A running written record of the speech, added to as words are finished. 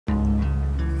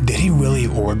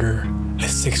really order a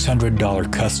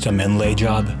 $600 custom inlay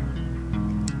job?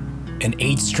 An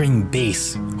 8-string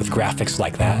bass with graphics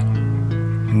like that?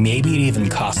 Maybe it even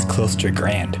costs close to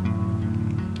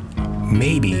 $1,000.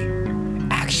 Maybe,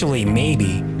 actually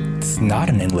maybe, it's not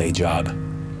an inlay job.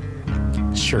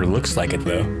 Sure looks like it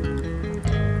though.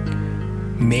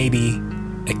 Maybe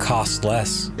it costs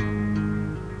less.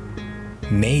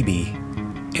 Maybe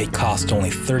it costs only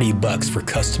 $30 for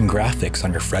custom graphics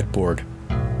on your fretboard.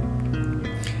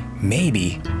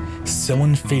 Maybe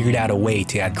someone figured out a way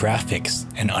to add graphics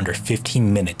in under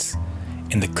 15 minutes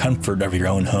in the comfort of your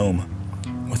own home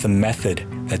with a method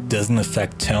that doesn't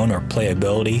affect tone or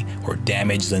playability or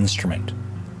damage the instrument.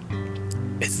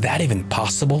 Is that even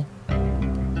possible?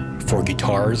 For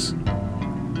guitars?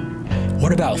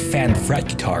 What about fan fret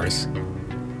guitars?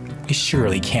 We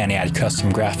surely can't add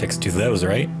custom graphics to those,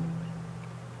 right?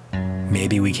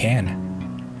 Maybe we can.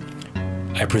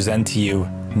 I present to you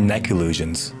Neck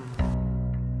Illusions.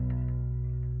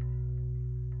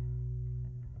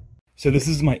 So this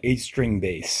is my 8-string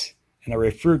bass, and I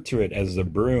refer to it as a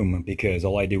broom because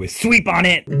all I do is sweep on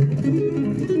it!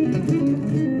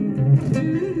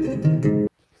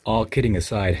 All kidding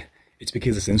aside, it's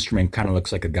because this instrument kind of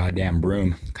looks like a goddamn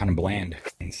broom, kind of bland.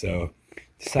 And so,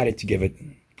 decided to give it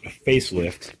a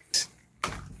facelift.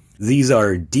 These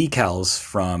are decals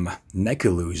from Neck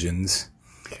Illusions.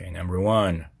 Okay, number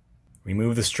 1,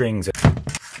 remove the strings.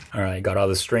 Alright, got all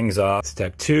the strings off.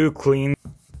 Step 2, clean.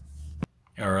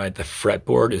 Alright, the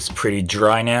fretboard is pretty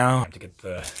dry now. To get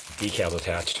the decals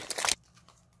attached.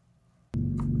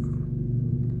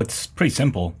 It's pretty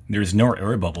simple. There's no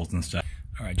air bubbles and stuff.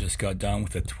 Alright, just got done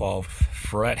with the 12th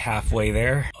fret halfway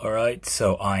there. Alright,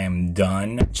 so I am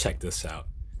done. Check this out.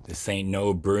 This ain't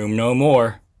no broom no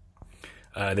more.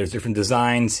 There's different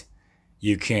designs.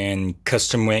 You can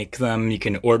custom make them. You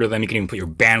can order them. You can even put your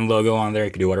band logo on there.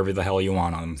 You can do whatever the hell you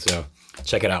want on them. So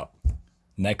check it out.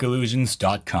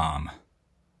 neckillusions.com.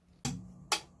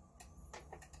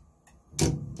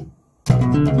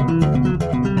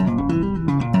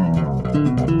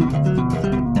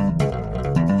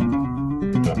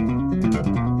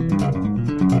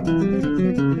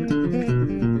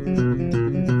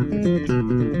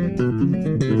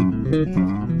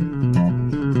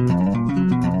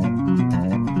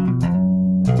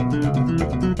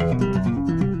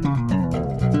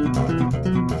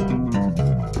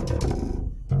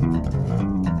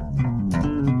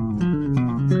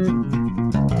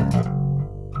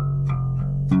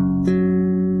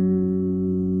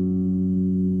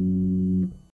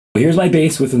 Here's my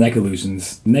bass with the Neck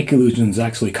Illusions. Neck Illusions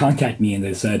actually contacted me and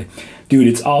they said, dude,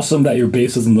 it's awesome that your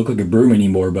bass doesn't look like a broom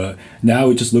anymore, but now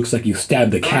it just looks like you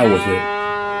stabbed a cow with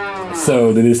it.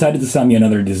 So they decided to send me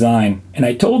another design, and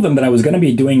I told them that I was going to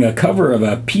be doing a cover of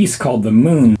a piece called The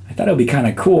Moon. I thought it would be kind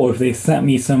of cool if they sent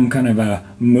me some kind of a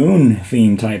moon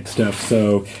theme type stuff,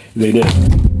 so they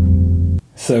did.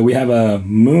 So we have a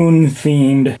moon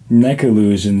themed Neck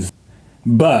Illusions,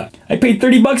 but I paid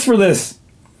 $30 for this!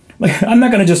 Like, I'm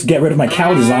not gonna just get rid of my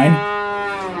cow design,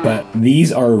 but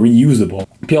these are reusable.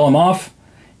 Peel them off,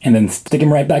 and then stick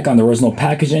them right back on the original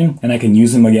packaging, and I can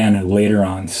use them again later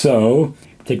on. So,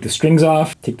 take the strings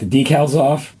off, take the decals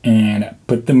off, and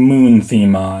put the moon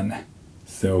theme on.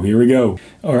 So here we go.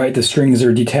 Alright, the strings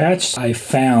are detached. I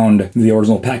found the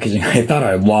original packaging. I thought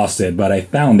I lost it, but I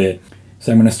found it.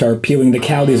 So I'm gonna start peeling the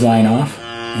cow design off,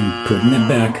 and putting it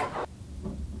back.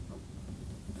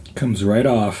 Comes right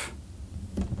off.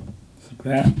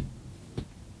 That.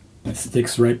 It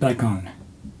sticks right back on.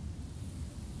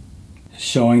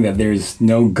 Showing that there's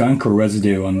no gunk or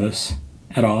residue on this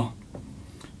at all.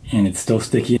 And it's still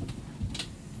sticky.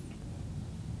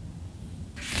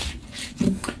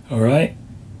 Alright,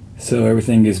 so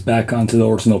everything is back onto the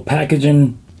original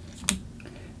packaging.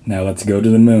 Now let's go to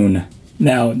the moon.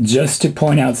 Now, just to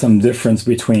point out some difference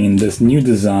between this new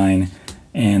design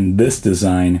and this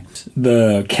design,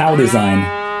 the cow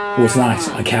design, well, it's not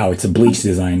a cow, it's a bleach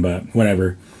design, but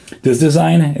whatever. This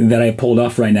design that I pulled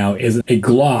off right now is a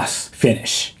gloss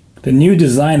finish. The new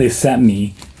design they sent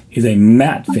me is a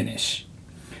matte finish.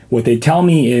 What they tell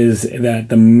me is that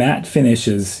the matte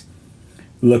finishes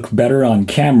look better on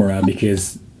camera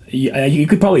because you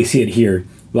could probably see it here.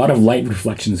 A lot of light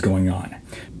reflections going on.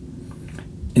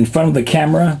 In front of the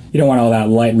camera, you don't want all that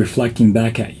light reflecting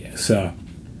back at you. So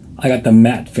I got the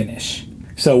matte finish.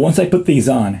 So once I put these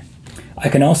on, I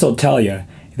can also tell you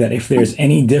that if there's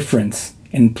any difference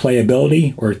in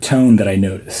playability or tone that I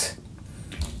notice.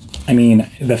 I mean,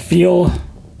 the feel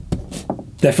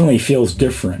definitely feels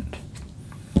different.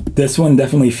 This one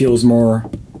definitely feels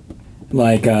more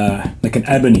like an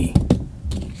ebony.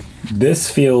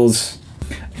 This feels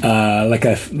like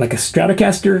a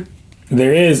Stratocaster,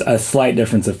 there is a slight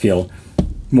difference of feel.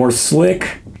 More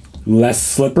slick, less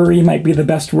slippery might be the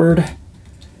best word.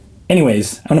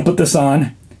 Anyways, I'm gonna put this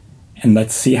on and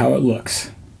let's see how it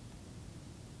looks.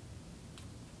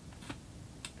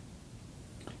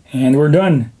 And we're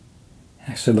done.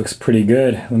 Actually looks pretty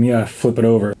good. Let me flip it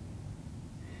over.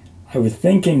 I was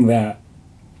thinking that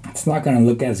it's not gonna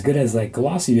look as good as like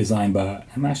glossy design, but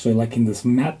I'm actually liking this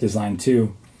matte design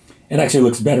too. It actually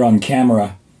looks better on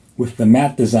camera with the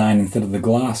matte design instead of the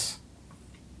gloss.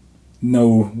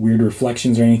 No weird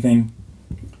reflections or anything.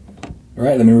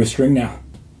 Alright, let me restring now.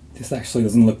 This actually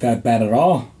doesn't look that bad at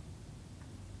all.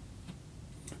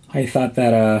 I thought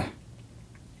that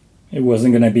it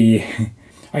wasn't gonna be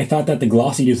I thought that the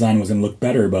glossy design was gonna look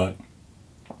better, but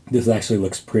this actually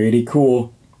looks pretty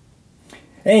cool.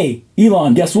 Hey,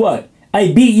 Elon, guess what?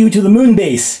 I beat you to the moon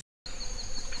base!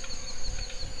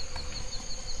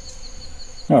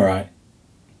 Alright.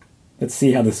 Let's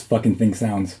see how this fucking thing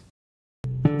sounds.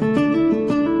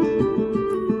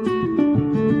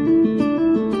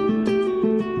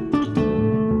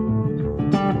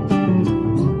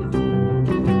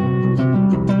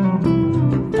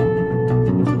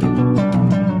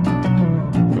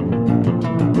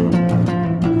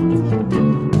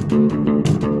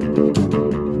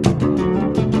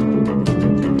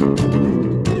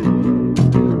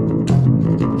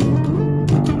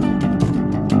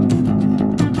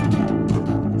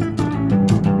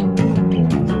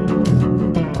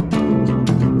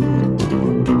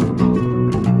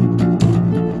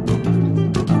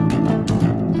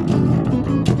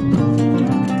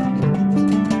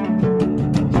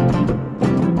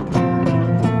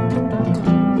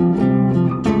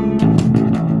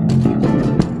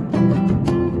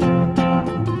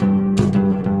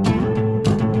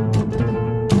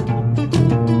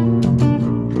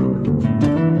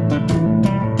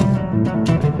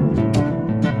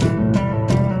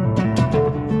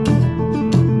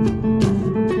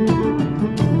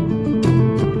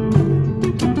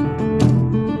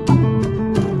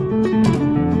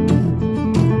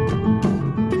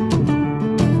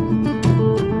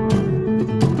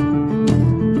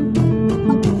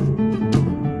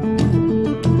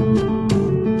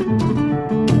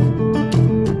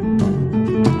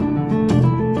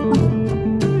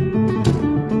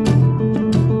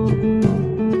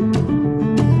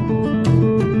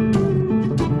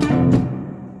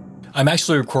 I'm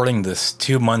actually recording this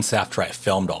 2 months after I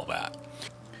filmed all that.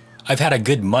 I've had a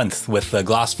good month with the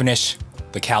gloss finish,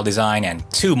 the cowl design, and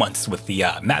 2 months with the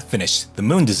matte finish, the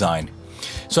moon design.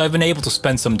 So I've been able to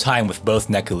spend some time with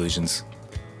both Neck Illusions.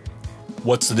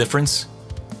 What's the difference?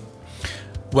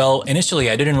 Well, initially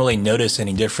I didn't really notice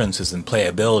any differences in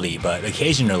playability, but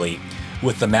occasionally,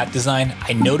 with the matte design,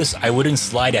 I noticed I wouldn't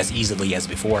slide as easily as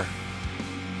before.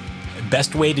 The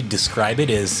best way to describe it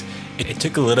is, it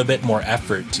took a little bit more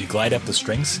effort to glide up the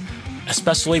strings,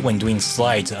 especially when doing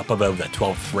slides up above the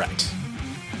 12th fret.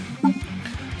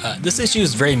 This issue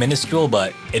is very minuscule,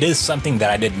 but it is something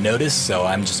that I did notice, so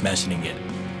I'm just mentioning it.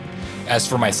 As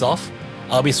for myself,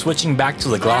 I'll be switching back to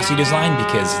the glossy design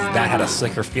because that had a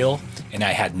slicker feel and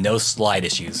I had no slide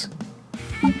issues.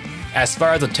 As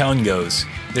far as the tone goes,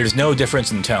 there's no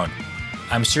difference in tone.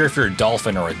 I'm sure if you're a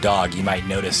dolphin or a dog, you might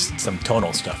notice some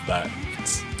tonal stuff, but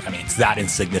it's that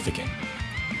insignificant.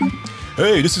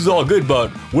 Hey, this is all good, but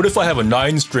what if I have a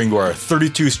 9-string or a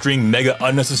 32-string mega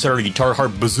unnecessary guitar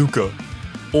harp bazooka?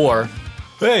 Or,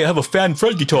 hey, I have a fan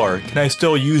fret guitar, can I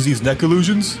still use these Neck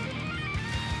Illusions?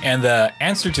 And the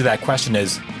answer to that question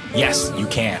is, yes, you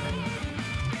can.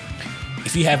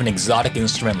 If you have an exotic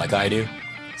instrument like I do,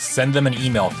 send them an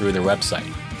email through their website.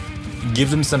 Give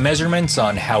them some measurements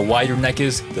on how wide your neck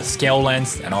is, the scale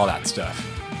length, and all that stuff.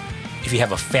 If you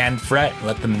have a fan fret,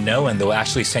 let them know and they'll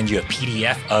actually send you a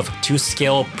PDF of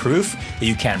 2-scale proof that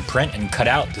you can print and cut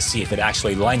out to see if it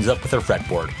actually lines up with their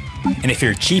fretboard. And if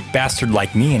you're a cheap bastard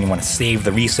like me and you want to save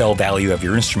the resale value of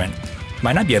your instrument, it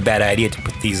might not be a bad idea to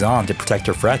put these on to protect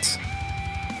your frets.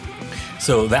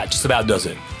 So that just about does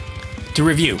it. To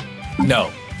review,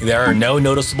 no, there are no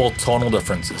noticeable tonal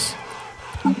differences.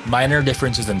 Minor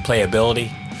differences in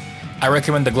playability. I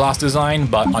recommend the gloss design,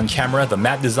 but on camera the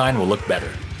matte design will look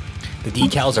better. The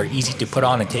decals are easy to put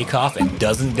on and take off and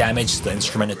doesn't damage the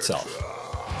instrument itself.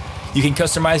 You can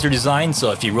customize your design,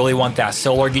 so if you really want that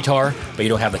solar guitar, but you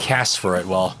don't have the cash for it,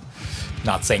 well,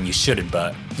 not saying you shouldn't,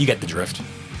 but you get the drift.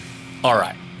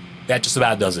 Alright, that just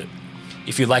about does it.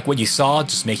 If you like what you saw,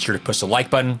 just make sure to push the like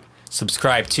button,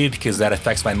 subscribe too because that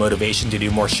affects my motivation to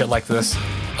do more shit like this.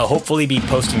 I'll hopefully be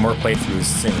posting more playthroughs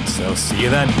soon, so see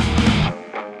you then.